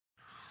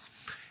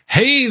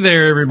Hey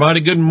there, everybody.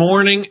 Good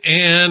morning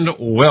and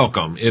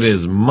welcome. It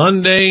is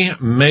Monday,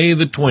 May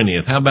the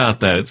 20th. How about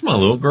that? It's my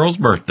little girl's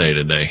birthday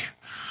today.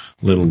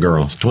 Little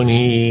girl's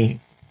in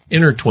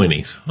her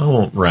 20s. I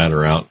won't rat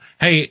her out.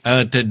 Hey,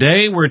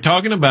 today we're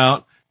talking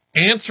about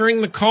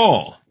answering the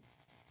call.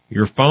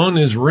 Your phone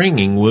is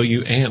ringing. Will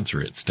you answer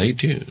it? Stay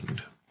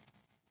tuned.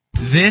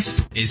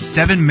 This is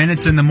 7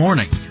 Minutes in the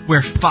Morning,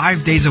 where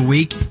 5 days a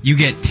week you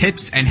get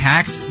tips and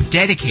hacks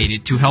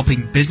dedicated to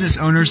helping business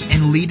owners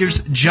and leaders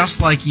just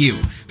like you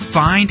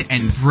find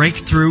and break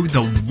through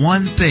the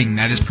one thing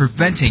that is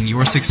preventing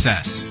your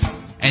success.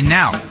 And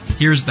now,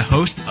 here's the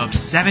host of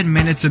 7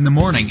 Minutes in the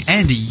Morning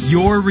and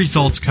your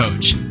results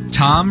coach,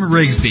 Thom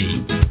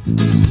Rigsby.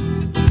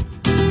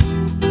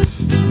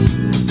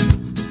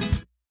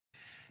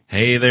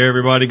 Hey there,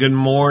 everybody. Good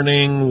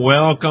morning.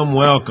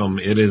 Welcome.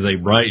 It is a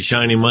bright,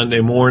 shiny Monday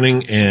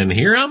morning, and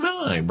here am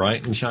I,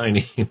 bright and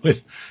shiny,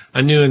 with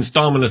a new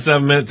installment of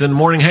 7 Minutes in the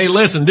Morning. Hey,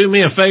 listen, do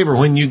me a favor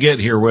when you get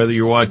here, whether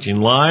you're watching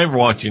live,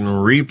 watching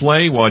on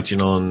replay, watching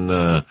on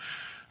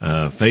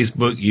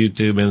Facebook,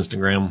 YouTube,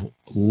 Instagram,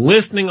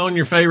 listening on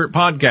your favorite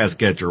podcast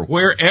catcher,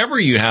 wherever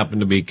you happen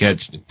to be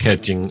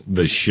catching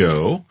the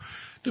show.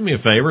 Do me a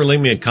favor,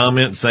 leave me a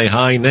comment, say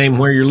hi, name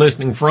where you're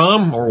listening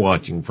from or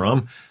watching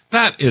from.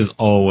 That is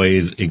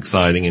always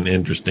exciting and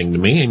interesting to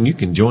me, and you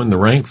can join the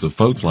ranks of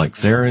folks like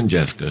Sarah and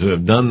Jessica who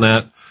have done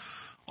that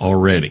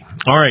already.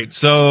 All right,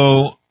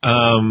 so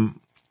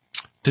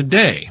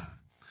today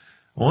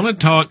I want to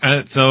talk.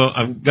 So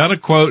I've got a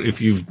quote. If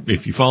you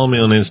follow me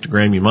on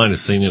Instagram, you might have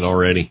seen it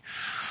already.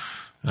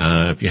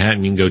 If you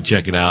hadn't, you can go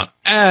check it out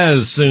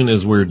as soon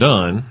as we're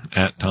done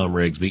at Thom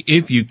Rigsby.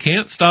 If you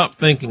can't stop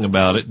thinking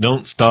about it,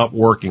 don't stop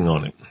working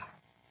on it.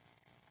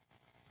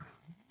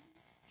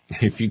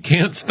 If you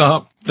can't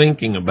stop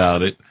thinking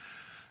about it,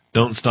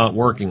 don't stop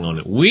working on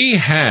it. We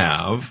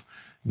have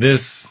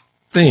this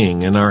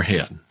thing in our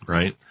head,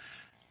 right?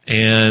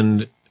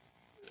 And,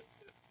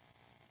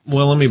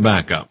 well, let me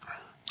back up.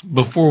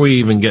 Before we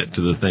even get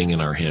to the thing in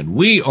our head,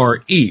 we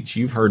are each,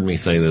 you've heard me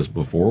say this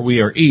before,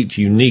 we are each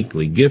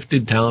uniquely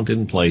gifted, talented,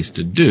 and placed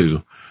to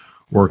do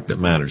work that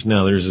matters.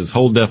 Now, there's this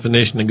whole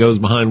definition that goes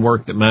behind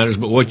work that matters,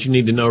 but what you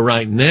need to know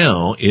right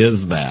now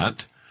is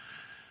that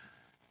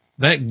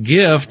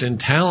gift and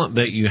talent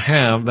that you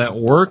have, that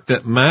work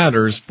that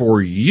matters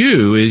for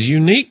you is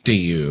unique to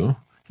you.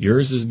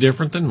 Yours is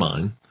different than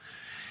mine.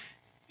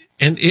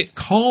 And it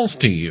calls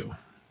to you.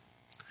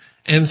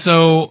 And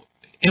so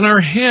in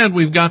our head,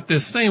 we've got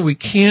this thing.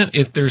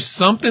 If there's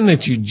something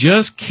that you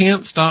just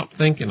can't stop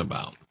thinking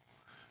about,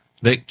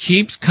 that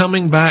keeps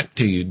coming back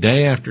to you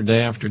day after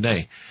day after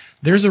day,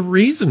 there's a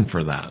reason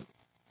for that.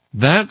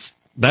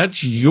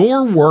 That's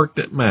your work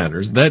that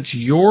matters. That's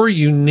your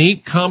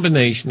unique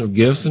combination of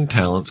gifts and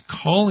talents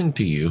calling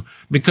to you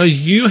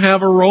because you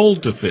have a role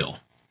to fill.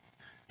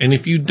 And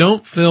if you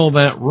don't fill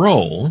that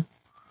role,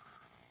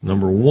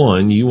 number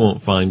one, you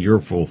won't find your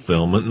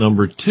fulfillment.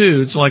 Number two,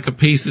 it's like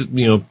pieces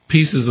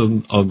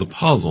of the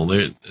puzzle.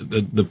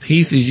 The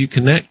pieces you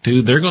connect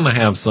to, they're going to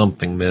have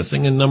something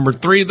missing. And number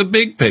three, the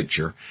big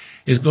picture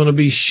is going to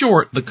be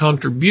short the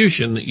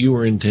contribution that you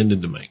were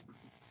intended to make.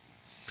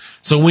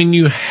 So when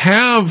you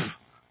have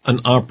an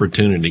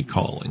opportunity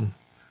calling,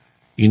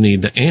 you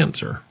need to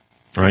answer,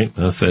 right?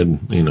 I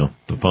said,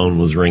 the phone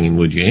was ringing.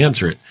 Would you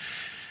answer it?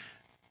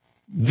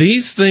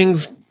 These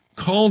things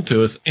call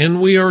to us,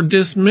 and we are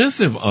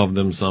dismissive of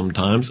them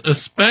sometimes,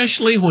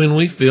 especially when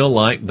we feel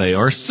like they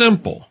are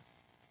simple.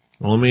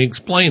 Well, let me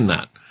explain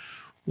that.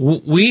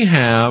 When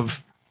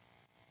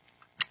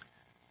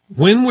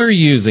we're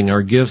using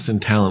our gifts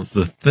and talents,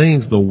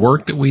 the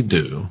work that we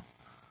do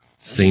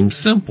seems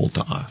simple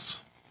to us.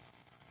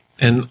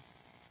 And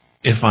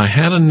if I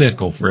had a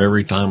nickel for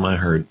every time I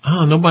heard,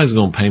 nobody's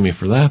going to pay me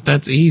for that,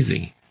 that's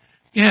easy.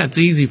 Yeah, it's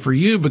easy for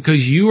you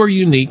because you are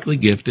uniquely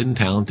gifted and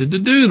talented to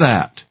do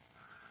that.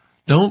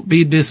 Don't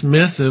be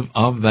dismissive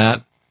of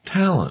that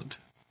talent.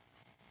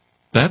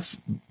 That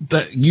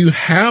you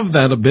have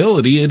that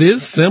ability. It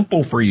is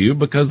simple for you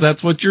because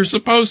that's what you're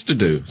supposed to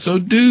do. So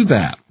do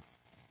that.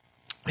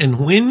 And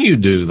when you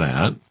do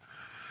that,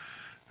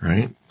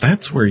 right,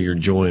 that's where your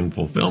joy and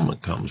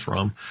fulfillment comes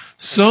from.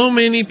 So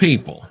many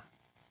people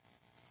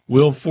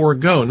will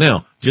forego.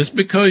 Now, just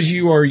because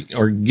you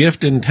are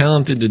gifted and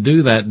talented to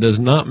do that does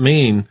not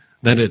mean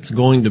that it's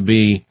going to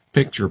be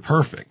picture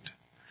perfect.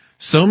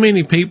 So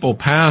many people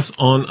pass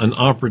on an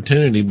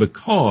opportunity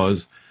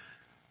because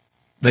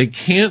they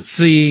can't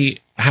see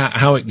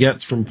how it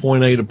gets from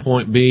point A to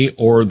point B,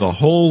 or the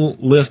whole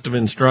list of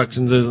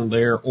instructions isn't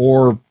there,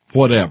 or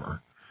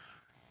whatever.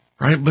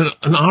 Right? But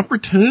an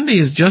opportunity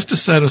is just a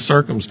set of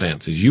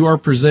circumstances. You are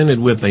presented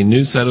with a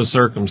new set of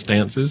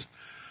circumstances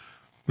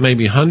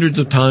maybe hundreds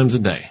of times a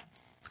day.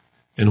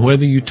 And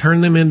whether you turn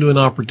them into an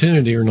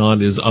opportunity or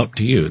not is up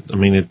to you. I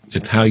mean,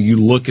 it's how you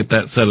look at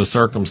that set of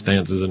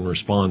circumstances and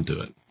respond to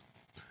it.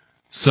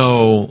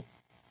 So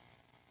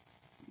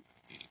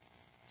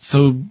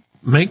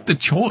make the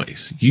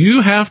choice.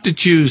 You have to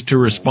choose to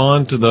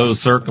respond to those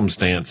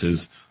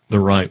circumstances the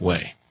right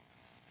way.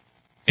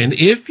 And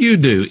if you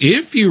do,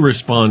 if you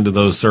respond to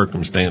those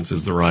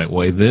circumstances the right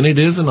way, then it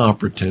is an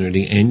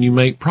opportunity and you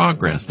make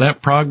progress.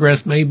 That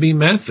progress may be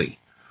messy.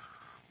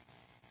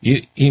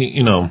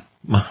 You know,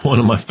 one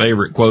of my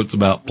favorite quotes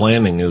about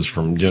planning is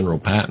from General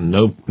Patton.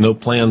 No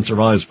plan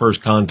survives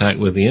first contact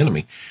with the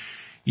enemy.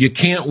 You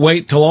can't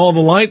wait till all the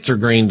lights are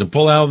green to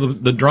pull out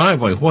of the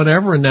driveway.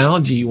 Whatever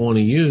analogy you want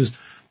to use,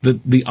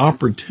 the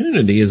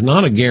opportunity is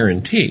not a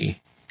guarantee.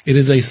 It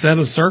is a set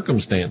of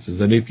circumstances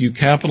that if you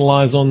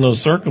capitalize on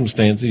those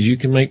circumstances, you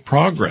can make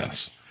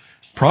progress.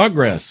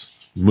 Progress,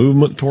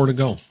 movement toward a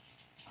goal.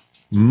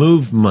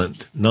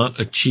 Movement, not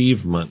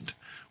achievement.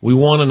 We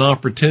want an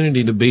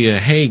opportunity to be a,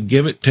 hey,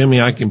 give it to me,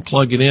 I can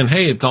plug it in.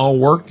 Hey, it's all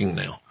working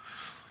now,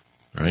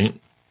 right?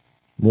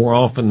 More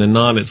often than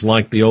not, it's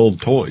like the old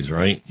toys,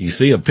 right? You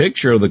see a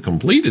picture of the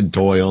completed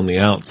toy on the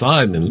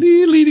outside and then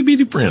little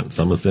bitty print,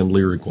 some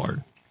assembly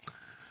required,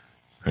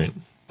 right?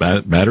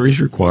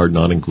 Batteries required,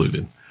 not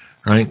included.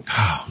 Right?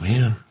 Oh,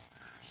 man.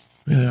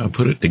 Yeah, I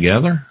put it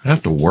together. I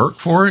have to work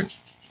for it.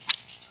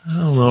 I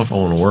don't know if I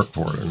want to work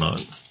for it or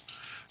not.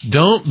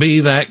 Don't be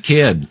that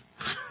kid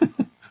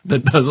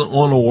that doesn't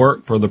want to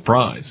work for the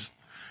prize.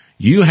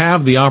 You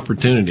have the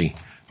opportunity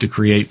to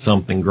create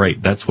something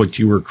great. That's what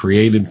you were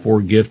created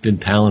for,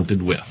 gifted,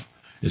 talented with,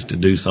 is to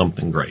do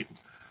something great.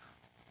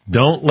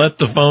 Don't let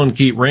the phone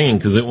keep ringing,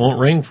 because it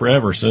won't ring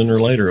forever. Sooner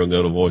or later, it'll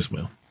go to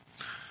voicemail.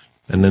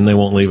 And then they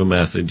won't leave a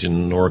message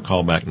nor a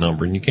callback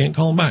number, and you can't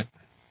call them back.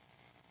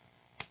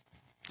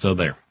 So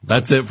there.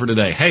 That's it for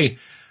today. Hey,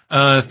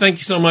 thank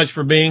you so much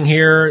for being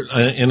here.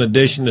 In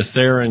addition to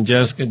Sarah and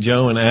Jessica,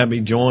 Joe and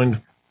Abby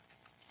joined.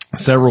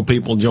 Several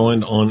people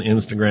joined on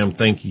Instagram.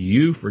 Thank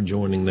you for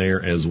joining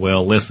there as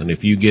well. Listen,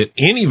 if you get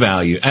any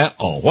value at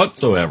all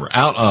whatsoever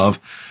out of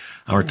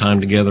our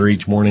time together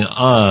each morning,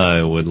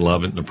 I would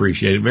love it and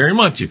appreciate it very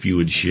much if you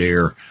would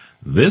share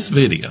this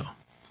video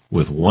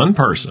with one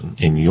person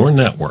in your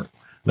network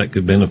that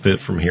could benefit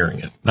from hearing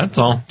it. That's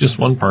all. Just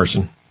one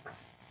person.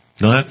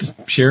 You don't have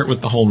to share it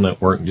with the whole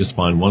network. Just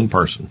find one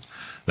person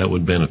that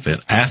would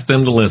benefit. Ask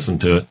them to listen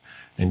to it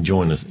and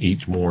join us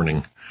each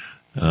morning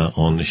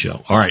on the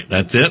show. All right,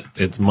 that's it.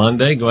 It's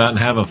Monday. Go out and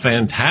have a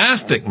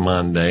fantastic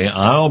Monday.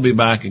 I'll be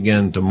back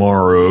again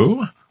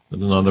tomorrow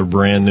with another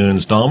brand new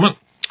installment.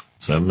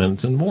 7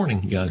 minutes in the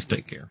morning. You guys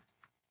take care.